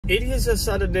It is a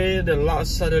Saturday, the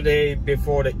last Saturday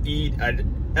before the Eid,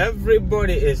 and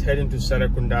everybody is heading to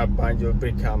Serekunda, Banjo,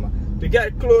 Brikama to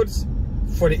get clothes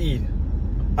for the Eid.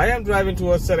 I am driving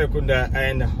towards Serekunda,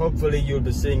 and hopefully you'll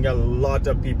be seeing a lot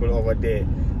of people over there.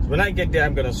 So when I get there,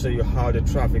 I'm gonna show you how the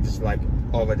traffic is like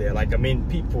over there, like I mean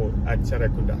people at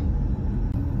Serekunda.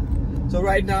 So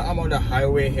right now I'm on the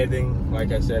highway heading,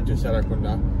 like I said, to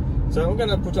Serekunda. So I'm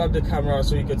gonna put up the camera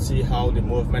so you can see how the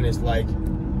movement is like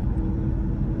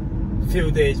few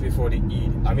days before the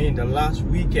Eid. I mean the last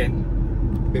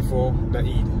weekend before the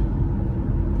Eid.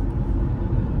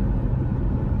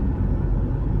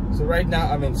 So right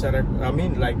now I'm in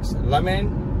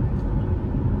Lamen.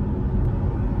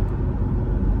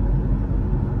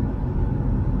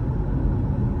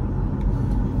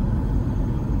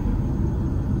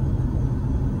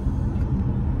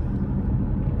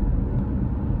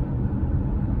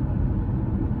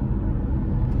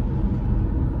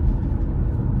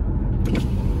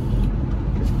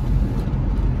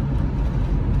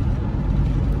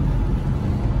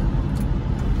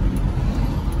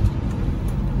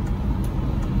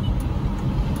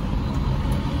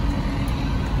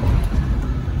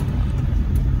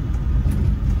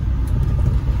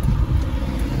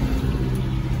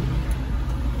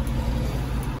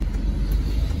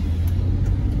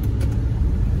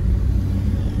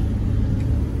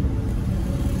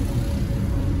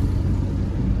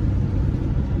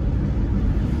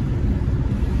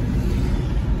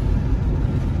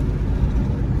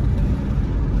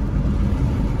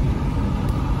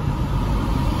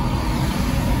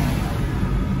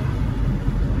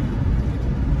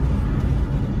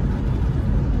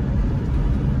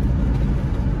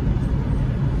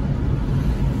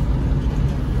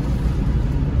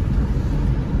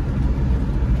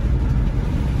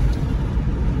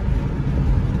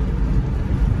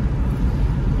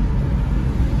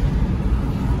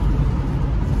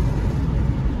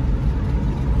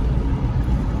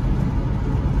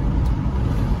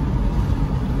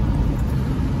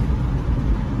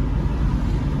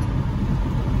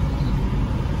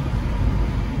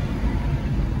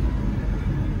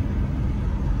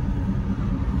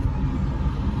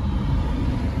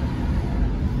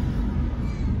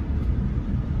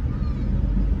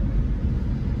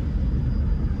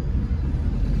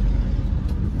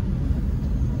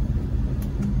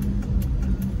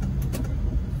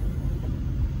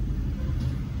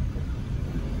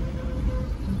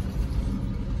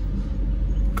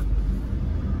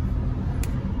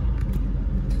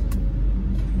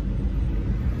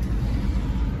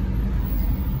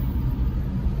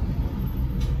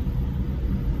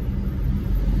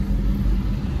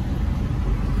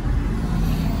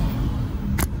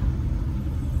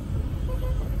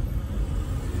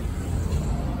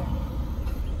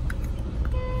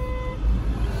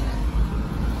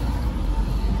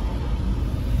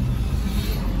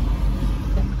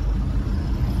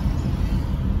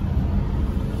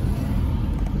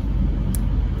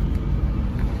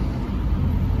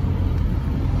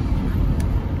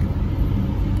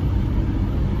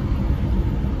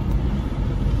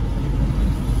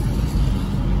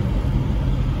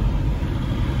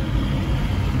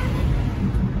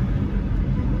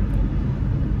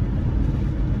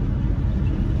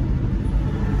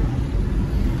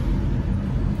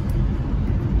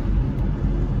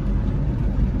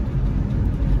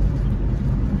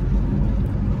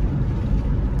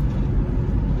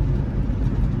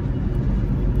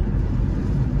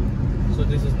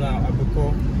 This is now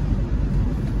Abuko.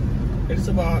 It's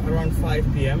about around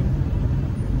 5 p.m.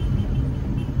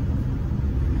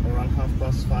 Around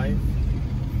 5:30.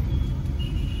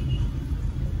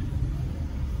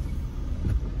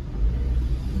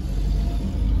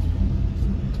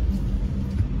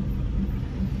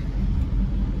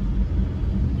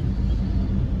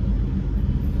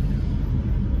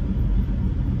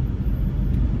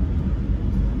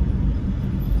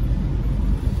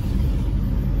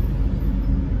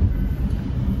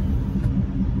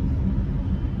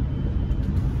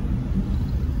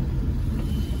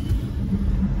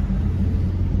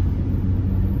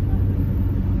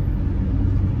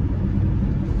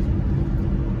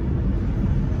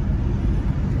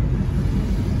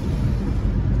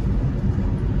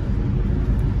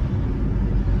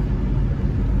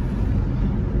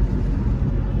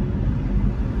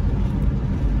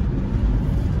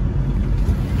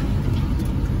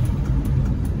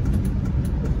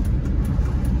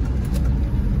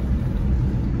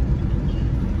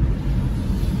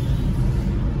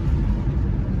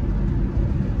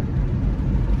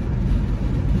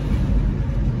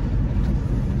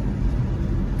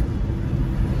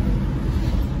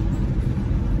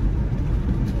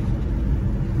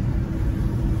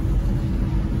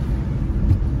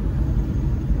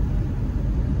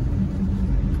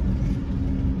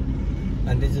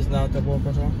 and this is now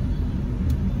Tabokoto.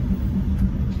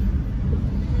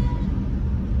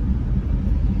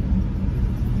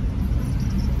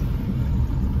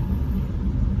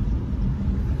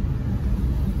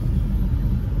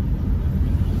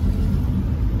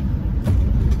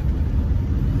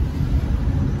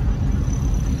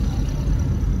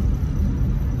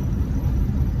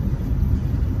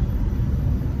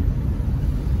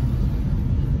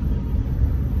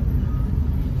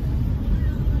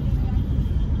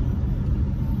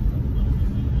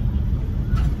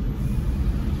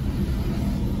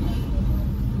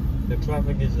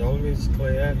 Traffic is always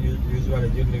clear, usually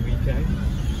during the weekend,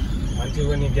 until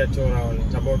when you get to around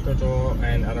Tabokoto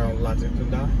and around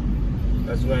Serekunda.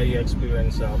 That's where you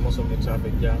experience most of the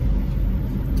traffic jam,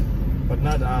 but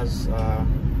not as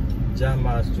jam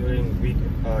as during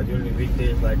the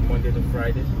weekdays like Monday to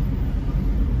Friday.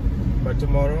 But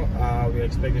tomorrow we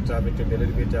expect the traffic to be a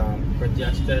little bit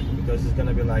congested because it's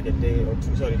gonna be like a day or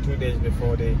two days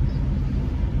before the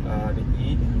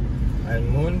Eid. And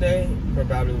Monday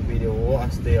probably will be the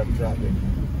worst day of traffic.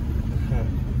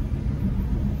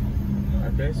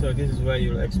 Okay, so this is where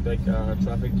you'll expect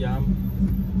traffic jam.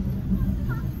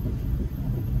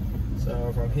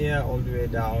 So from here all the way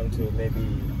down to maybe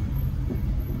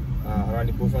around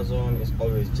the buffer zone is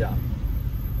always jam.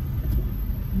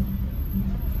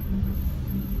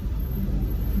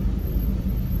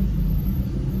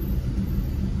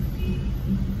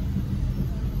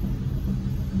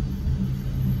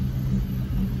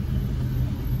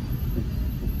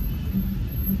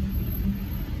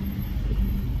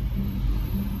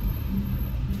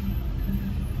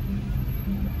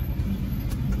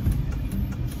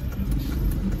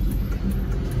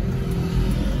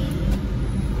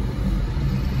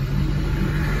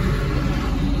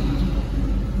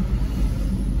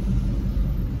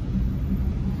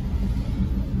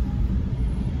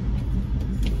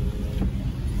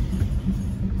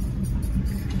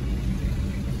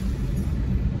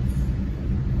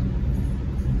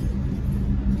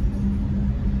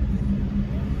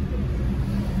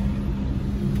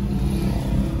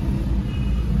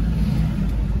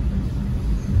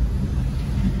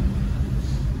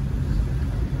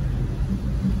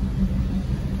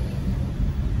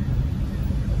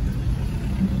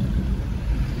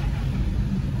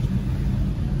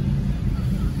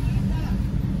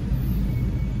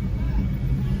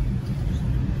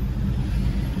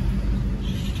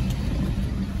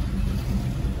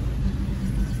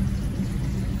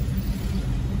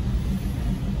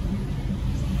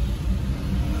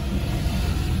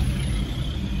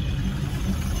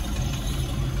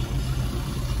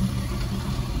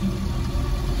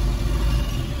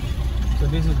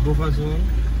 This is buffer zone.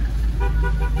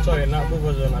 Sorry, not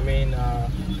buffer zone, I mean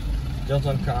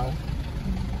Johnson Cow.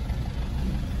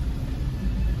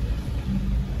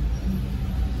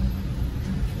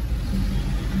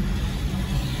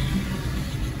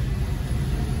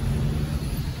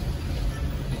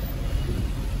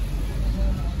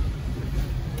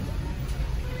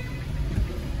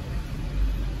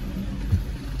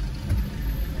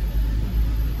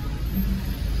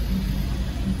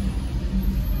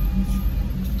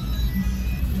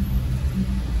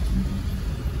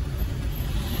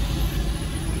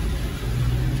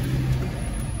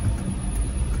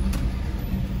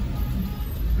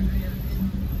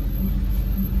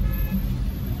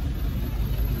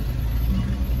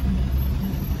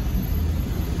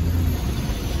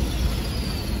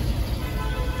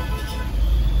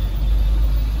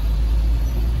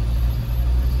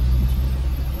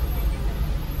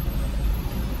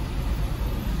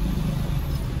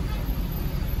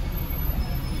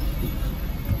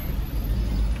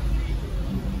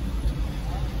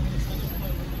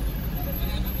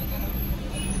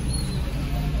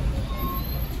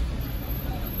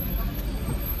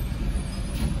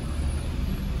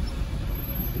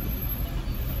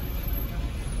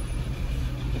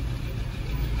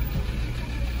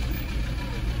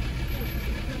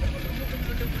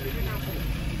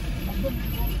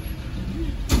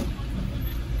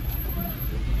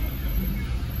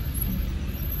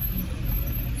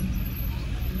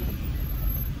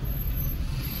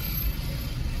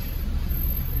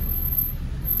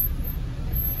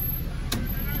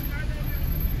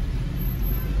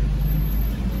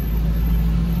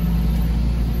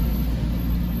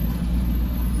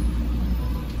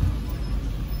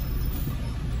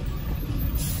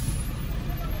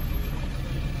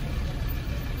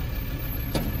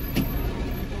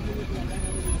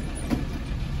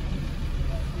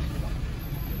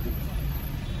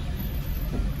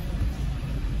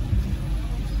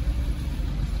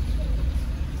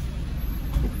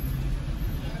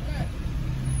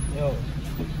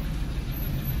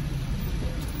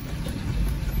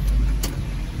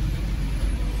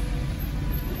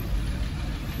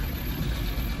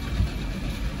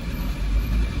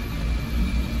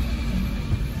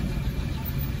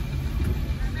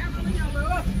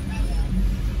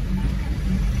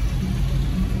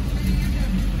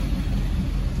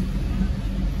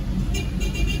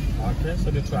 Okay,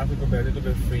 so the traffic will be a little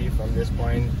bit free from this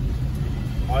point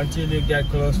until you get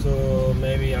close to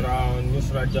maybe around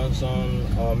Nusrat Johnson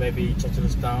or maybe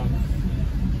Churchillstown.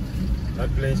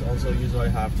 That place also usually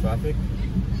have traffic,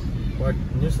 but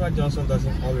Nusrat Johnson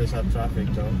doesn't always have traffic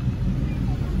though.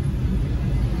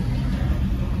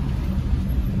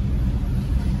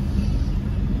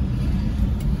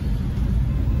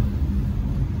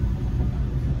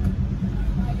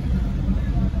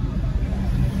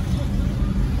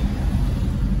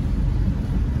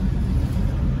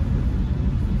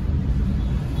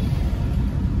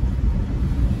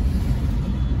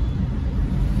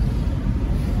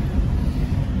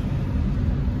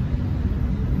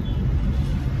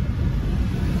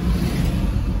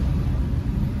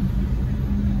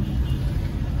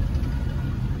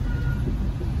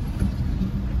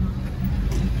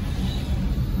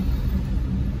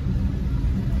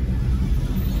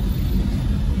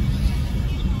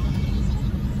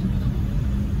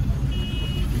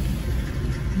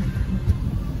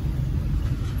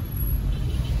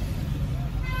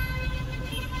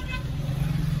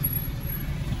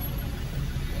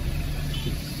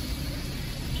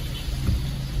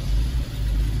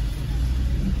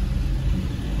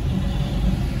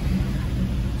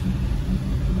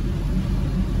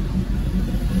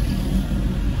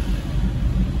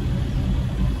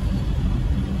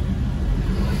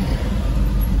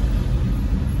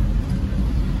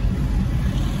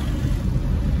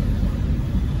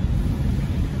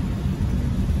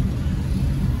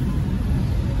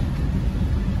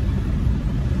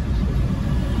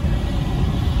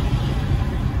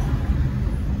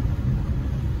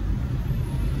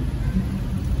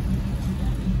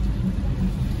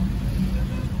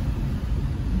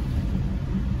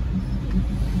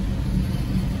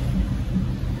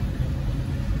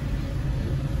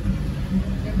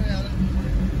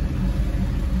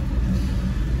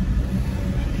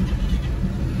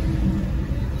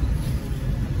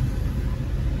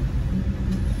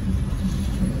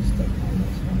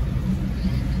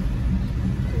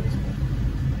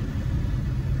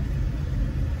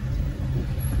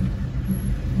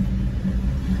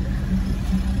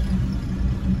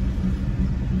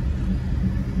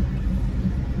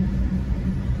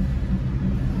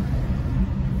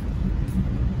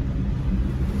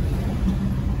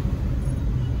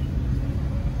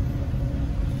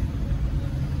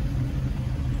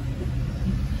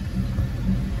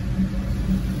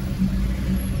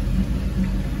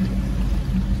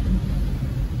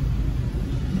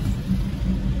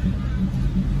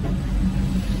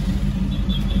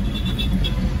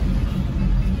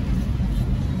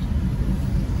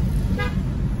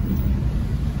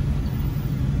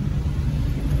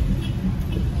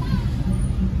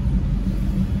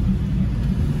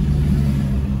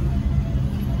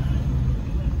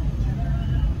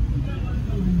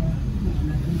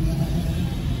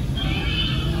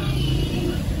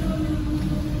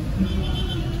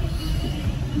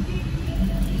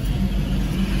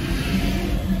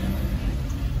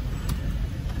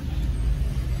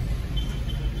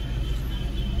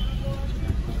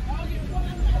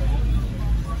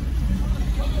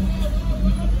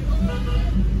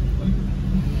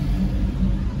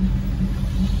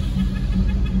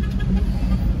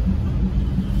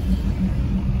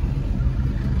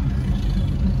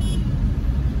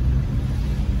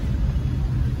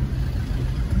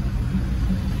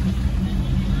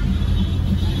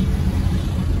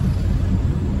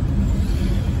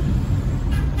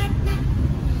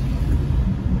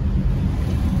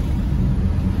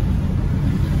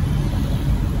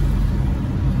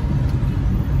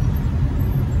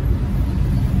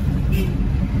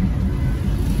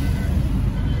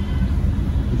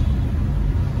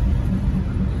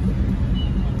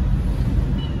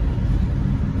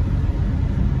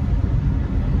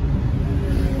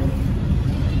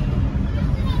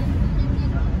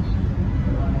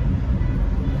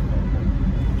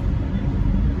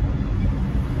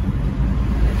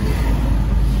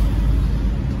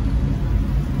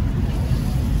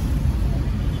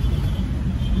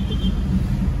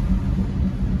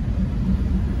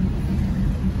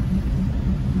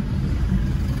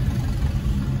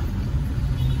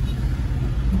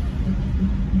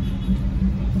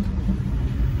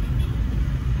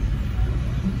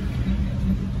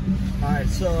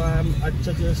 So at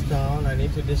Churchillstown, I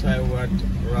need to decide what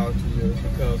route to use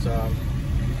because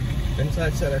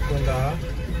inside Serekunda,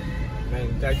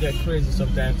 man, that get crazy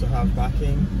sometimes to have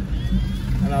parking,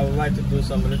 and I would like to do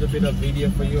a little bit of video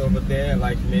for you over there,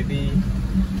 like maybe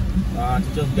to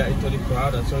just get into the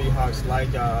crowd and show you how it's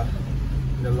like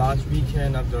the last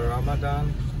weekend of the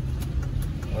Ramadan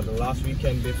or the last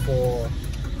weekend before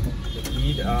the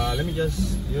Eid. Let me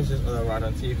just use this other route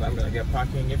and see if I'm gonna get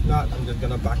parking. If not, I'm just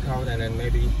gonna back out and then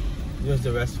maybe use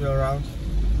the Westfield route.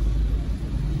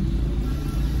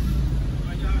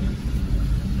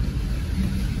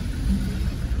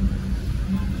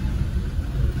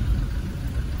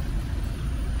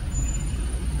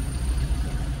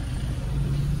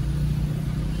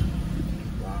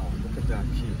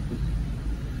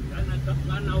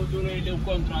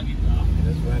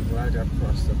 Just went right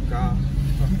across the car.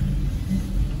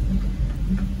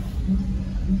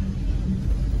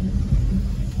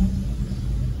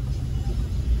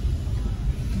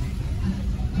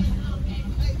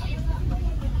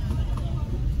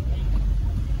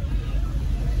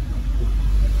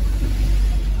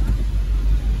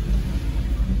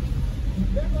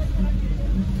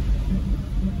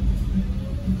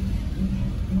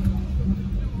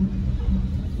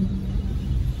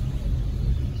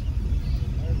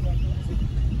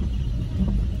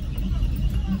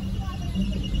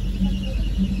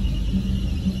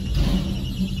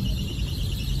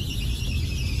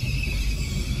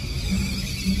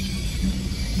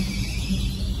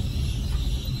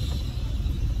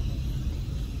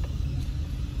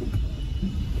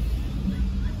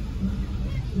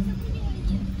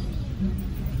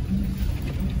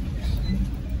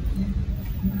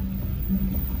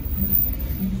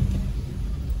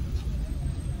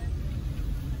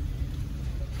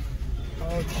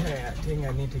 Okay, I think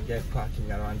I need to get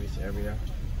parking around this area.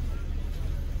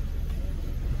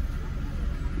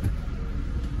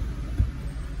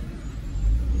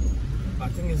 I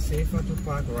think it's safer to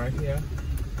park right here.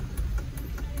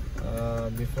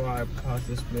 Before I pass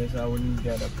this place, I wouldn't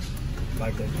get a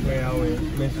 3-hour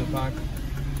place to park.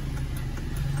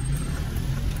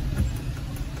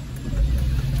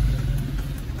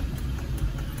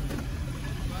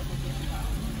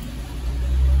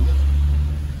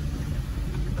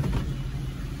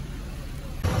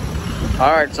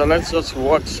 Alright, so let's just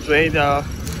walk straight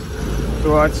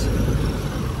towards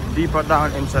deeper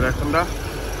down in Serekunda.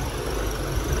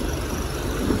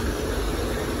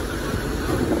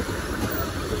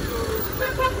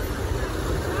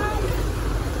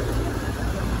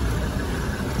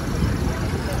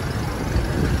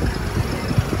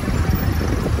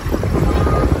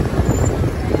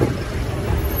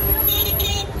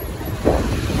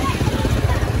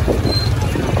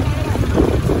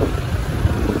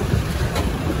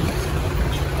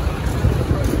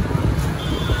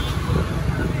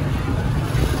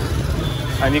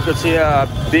 And you could see a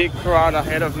big crowd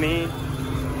ahead of me.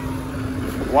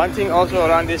 One thing also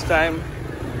around this time,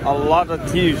 a lot of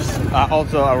thieves are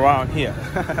also around here.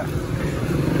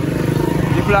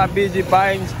 People are busy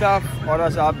buying stuff,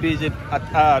 others are busy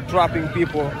trapping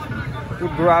people to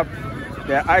grab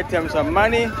their items and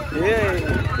money. Yay!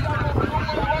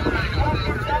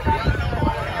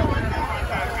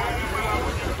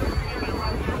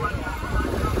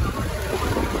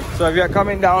 So if you're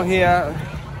coming down here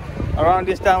around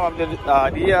this time of the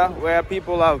year, where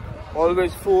people are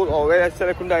always full, or where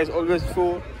Serekunda is always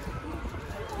full,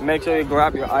 make sure you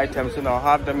grab your items,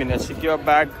 have them in a secure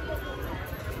bag.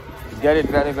 Get it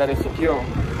very, very secure,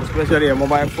 especially your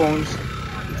mobile phones.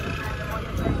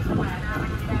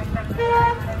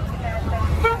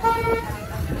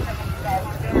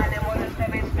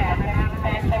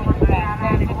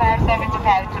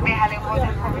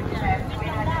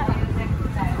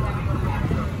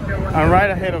 And right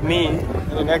ahead of me,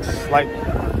 in the next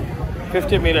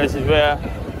 50 meters, is where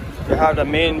they have the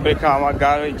main Brikama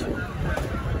garage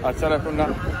at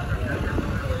Serekunda.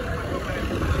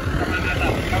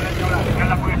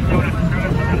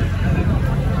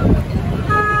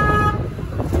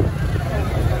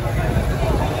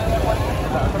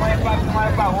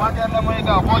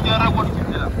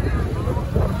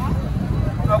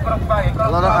 A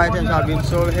lot of items have been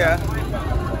sold here.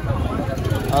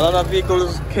 A lot of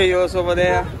vehicles, chaos over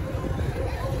there.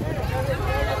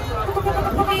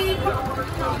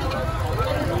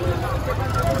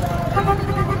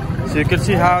 So you can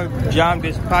see how jammed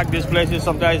packed this place is.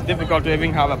 Sometimes it's difficult to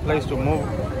even have a place to move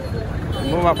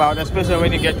about, especially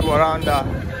when you get to around the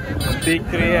Big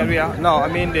 3 area. No, I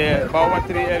mean the Bower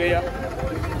 3 area.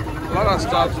 A lot of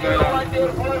stops going on.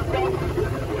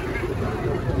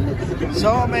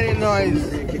 So many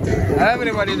noise.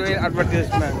 Everybody doing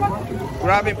advertisement,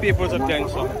 grabbing people's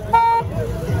attention.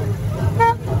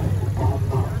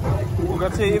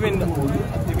 But see, even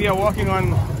if you are walking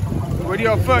on with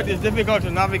your foot, it's difficult to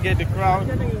navigate the crowd.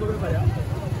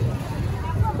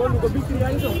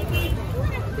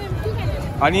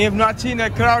 And you have not seen a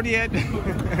crowd yet.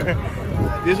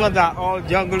 These ones are all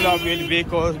jungled up with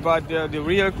vehicles, but the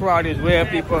real crowd is where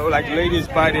people, like ladies,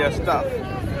 buy their stuff.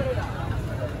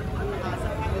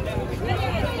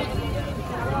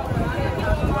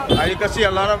 can see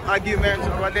a lot of arguments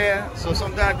over there. So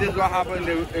sometimes this is what happens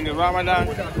in the Ramadan.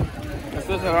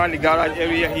 Especially around the garage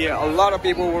area here. A lot of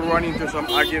people will run into some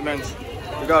arguments.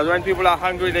 Because when people are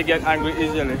hungry, they get angry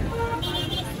easily.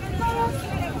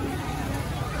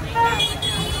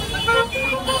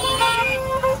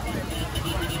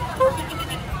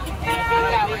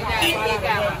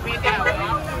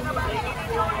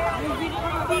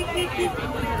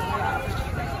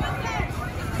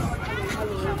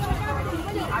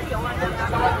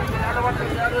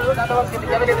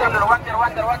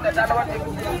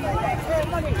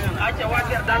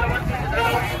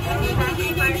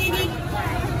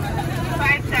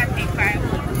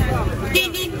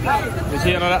 You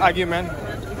see another argument?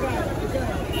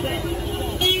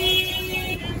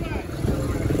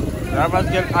 Drivers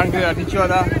get angry at each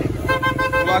other,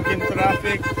 blocking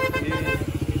traffic.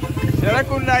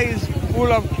 Serekunda is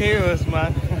full of chaos,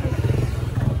 man.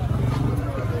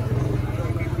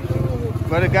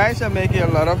 But the guys are making a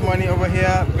lot of money over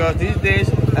here because these days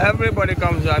everybody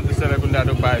comes down to Serekunda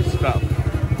to buy stuff.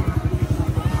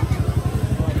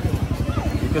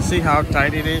 You can see how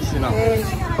tight it is, you know.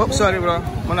 Oh, sorry, bro.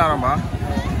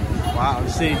 Wow,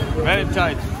 see, very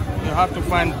tight. You have to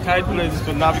find tight places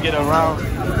to navigate around.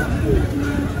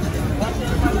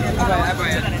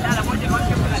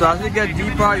 So as you get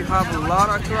deeper, you have a lot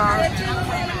of crowd.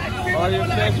 Or you're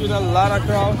faced with a lot of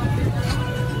crowd.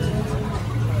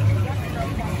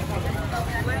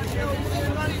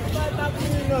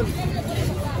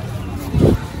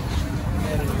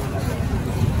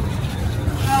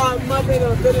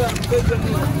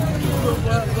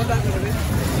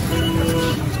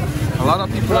 A lot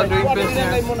of people are doing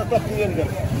business,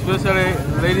 especially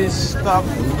ladies stop,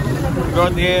 go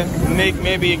there, make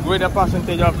maybe a greater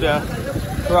percentage of the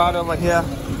crowd over here.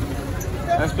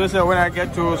 Especially when I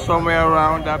get to somewhere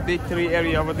around that big 3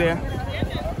 area over there.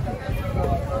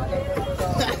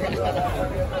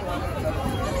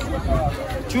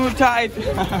 Too tight.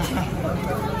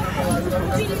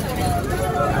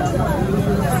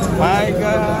 My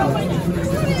God.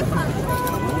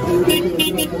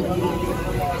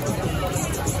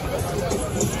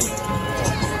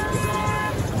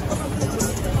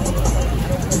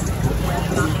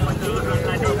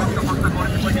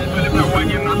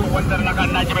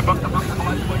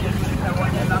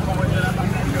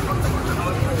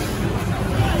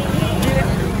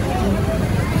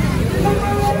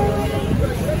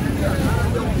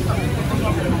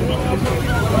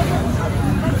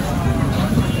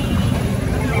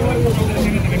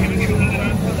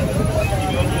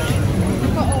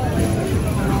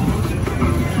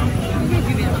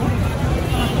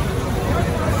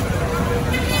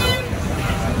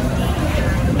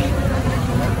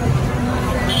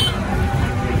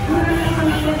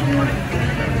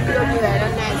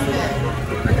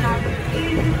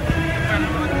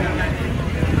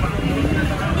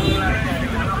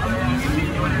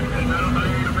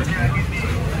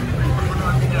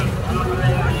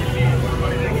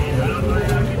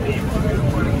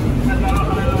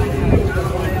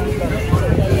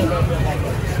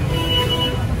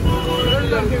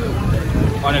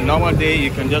 On a normal day, you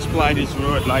can just fly this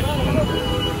road like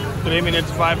 3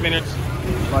 minutes, 5 minutes.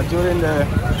 But during the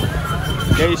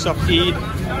days of Eid,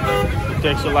 it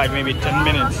takes you like maybe 10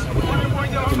 minutes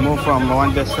to move from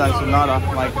one destination to another.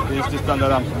 Like this distance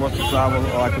that I'm supposed to travel,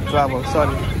 or I could travel.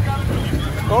 Sorry.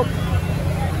 Oh.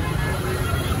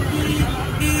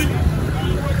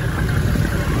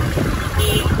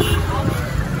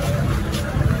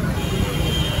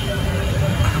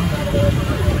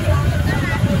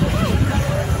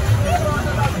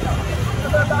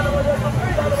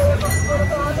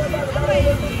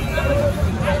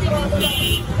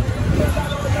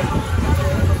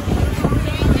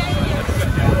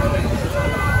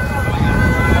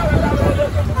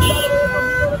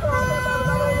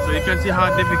 So you can see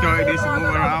how difficult it is to move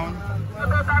around.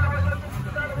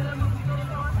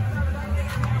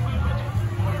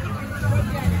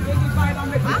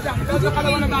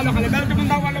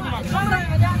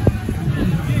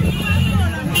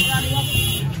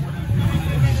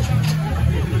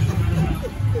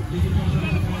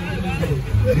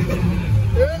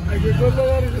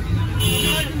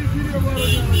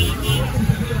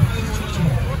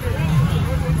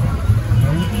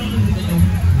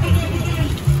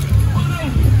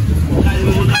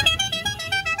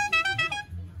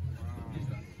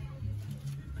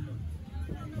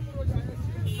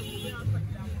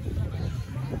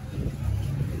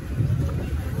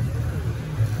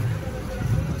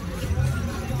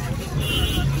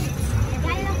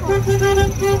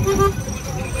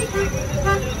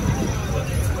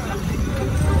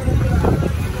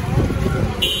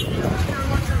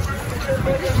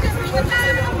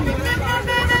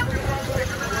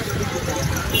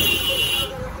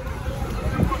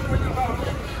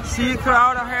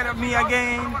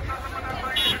 again.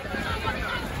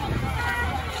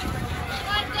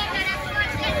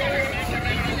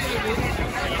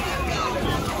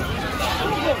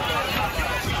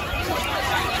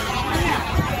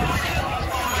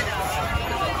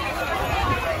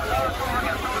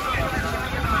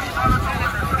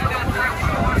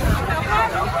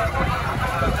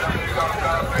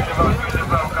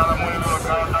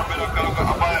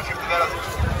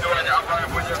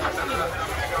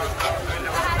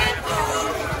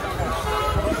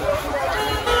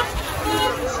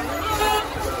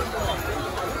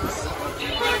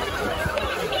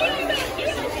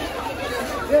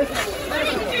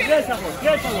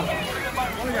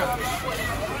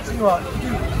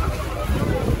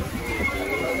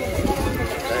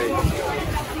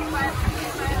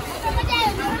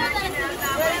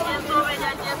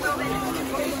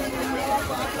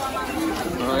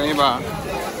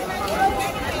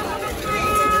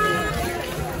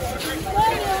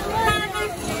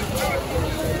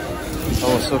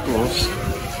 Oh, so close.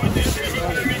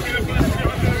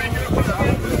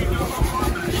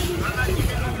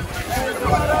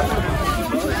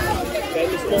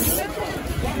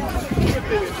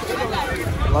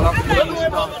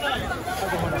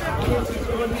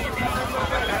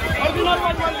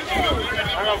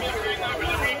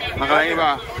 Makanya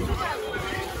ba?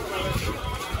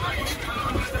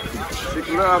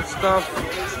 Of stuff.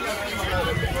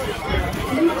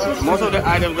 Most of the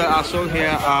items that are sold here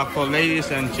are for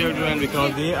ladies and children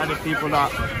because they are the people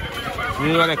that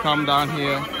really come down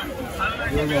here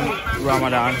during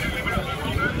Ramadan.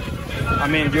 I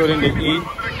mean during the Eid.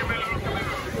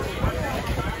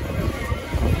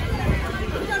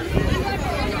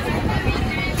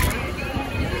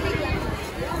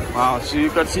 Wow, so you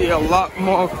can see a lot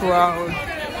more crowd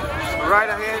right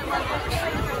ahead.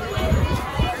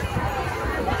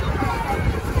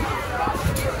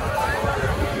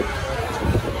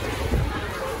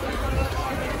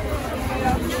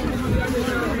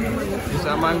 These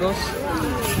are mangoes,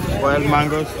 wild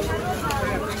mangoes,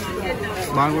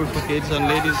 mangoes for kids and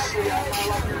ladies.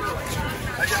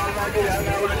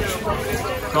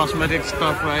 Cosmetic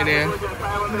stuff right there.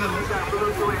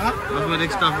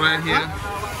 Cosmetic stuff right here.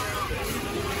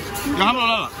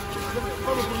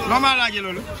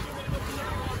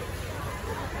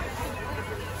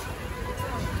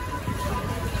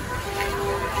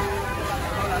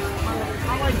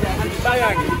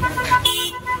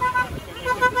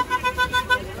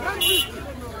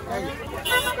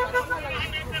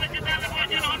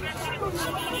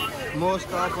 More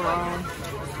stuff around.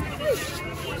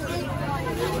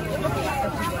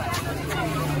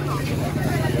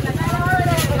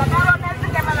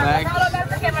 Bags.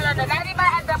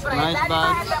 Nice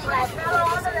bags.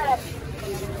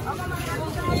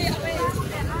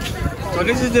 So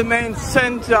this is the main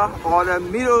center or the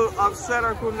middle of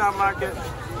Serekunda market.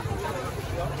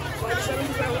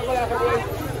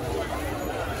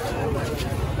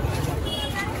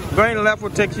 Going left will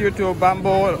take you to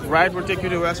Bamboo, right will take you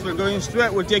to Westfield. Going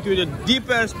straight will take you to the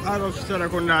deepest part of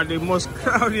Serekunda, the most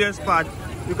crowded part.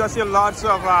 You can see lots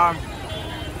of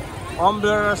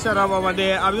umbrella set up over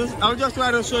there. I'll just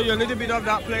try to show you a little bit of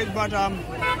that place, but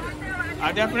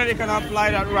I definitely cannot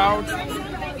fly that route.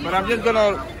 But I'm just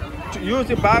gonna use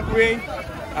the back way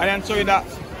and then show you that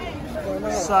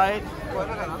side,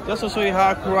 just to show you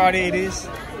how crowded it is.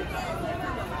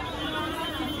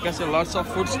 You can see lots of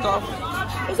food stuff.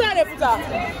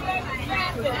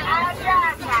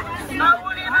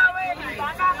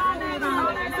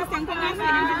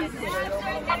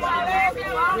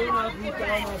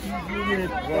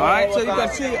 Alright, so you can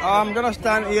see I'm gonna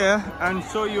stand here and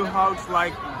show you how it's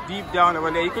like deep down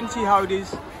over there. You can see how it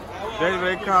is very,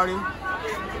 very crowded.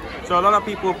 So a lot of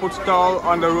people put stall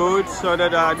on the road so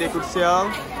that they could sell.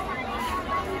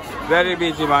 Very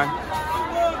busy, man.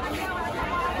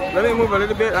 Let me move a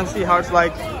little bit and see how it's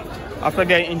like after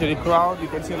getting into the crowd. You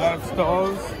can see a lot of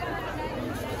stalls.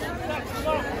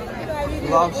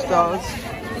 Love stalls.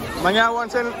 Manya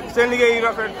want send ligay yu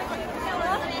rafet.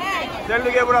 Send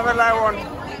ligay bu rafet lay won.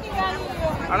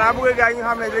 Ana bëgg gaay ñu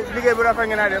xamné ligay bu rafet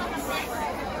ngeen def.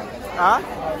 Ah?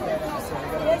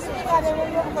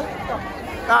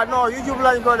 Ah non, YouTube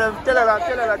lañ ko def. Télé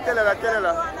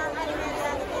la.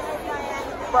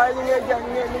 Fay ñu ngi jàng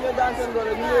ñu ngi dans sen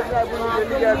doole ñu ngi fay bu ñu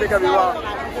liggéey dëkk bi waaw.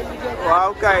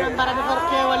 Waaw kay. Bara defar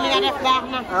xéewal li nga def baax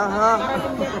na.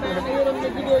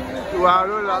 Waaw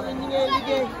loolu la.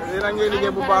 Dina ngi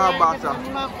liggéey bu baax a baax sax.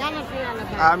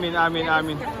 Amin.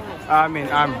 Amin,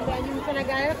 amin.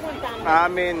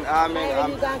 Amin, amin,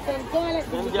 amin.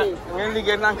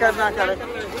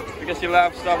 Because you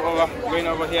love stuff going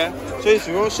over here. So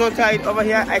it's so tight over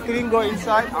here. I couldn't go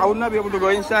inside. I would not be able to go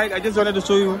inside. I just wanted to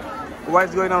show you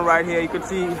what's going on right here. You could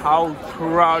see how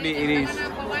crowded it is.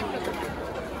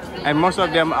 And most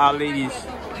of them are ladies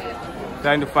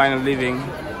trying to find a living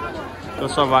to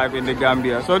survive in the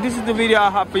Gambia. So this is the video I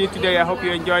have for you today. I hope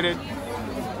you enjoyed it.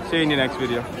 See you in the next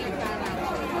video.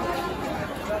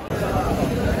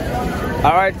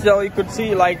 Alright, so you could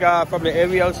see like from the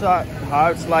aerial shot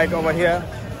how it's like over here.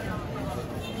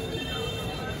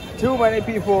 Too many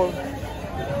people.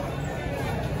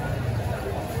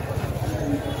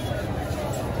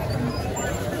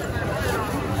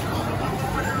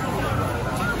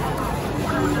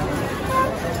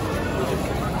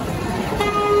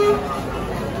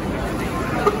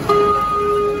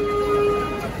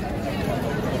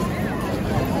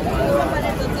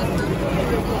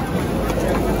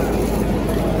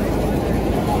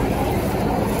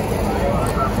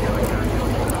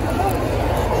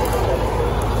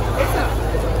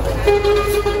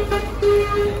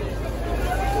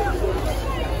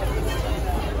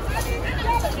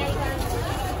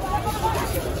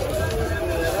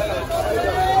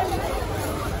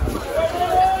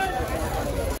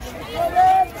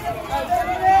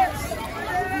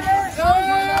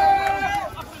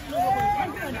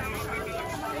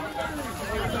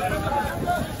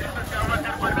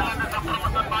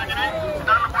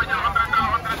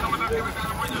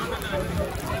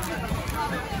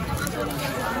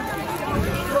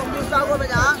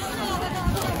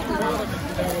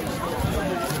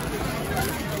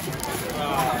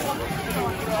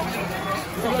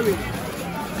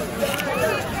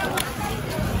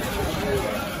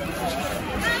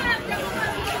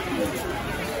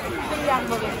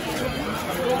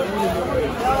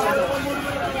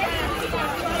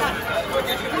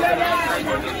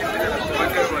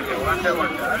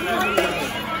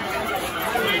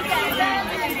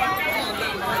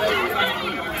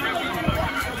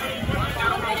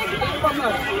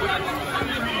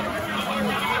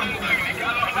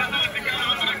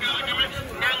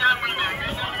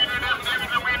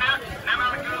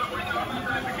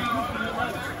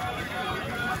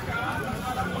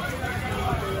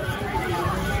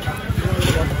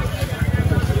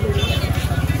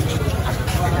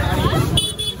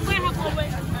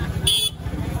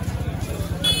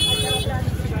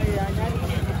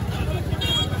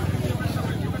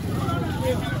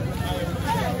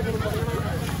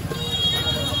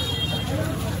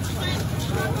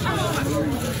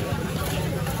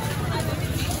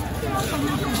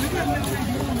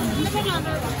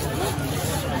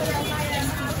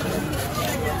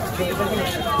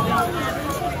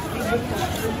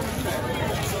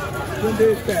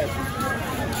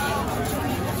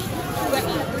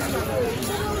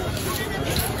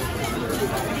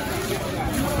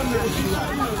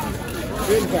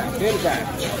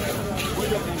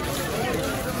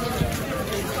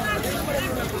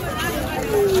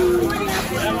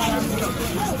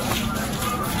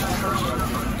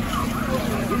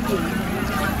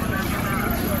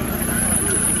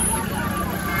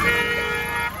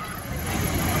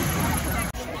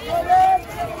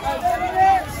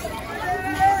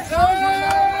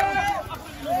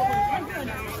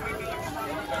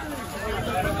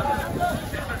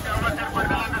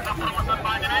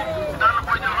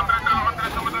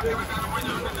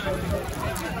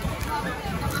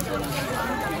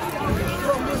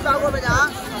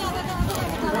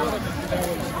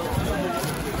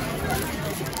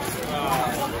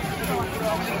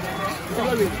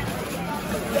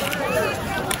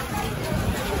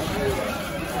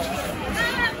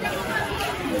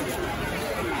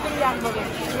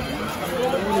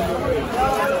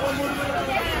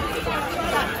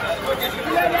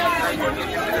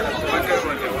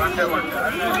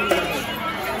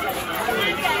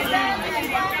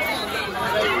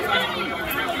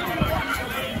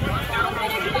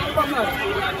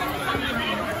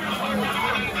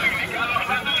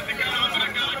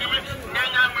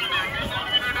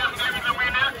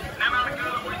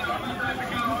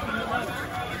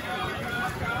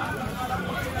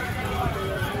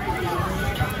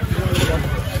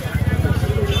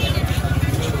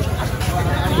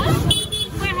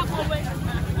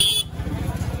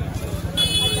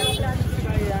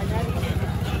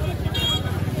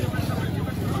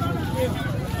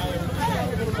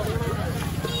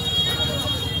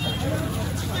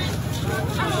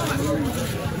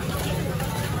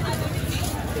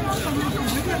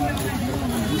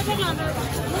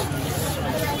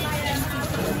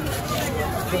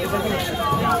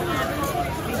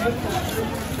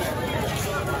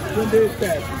 Very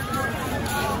bad.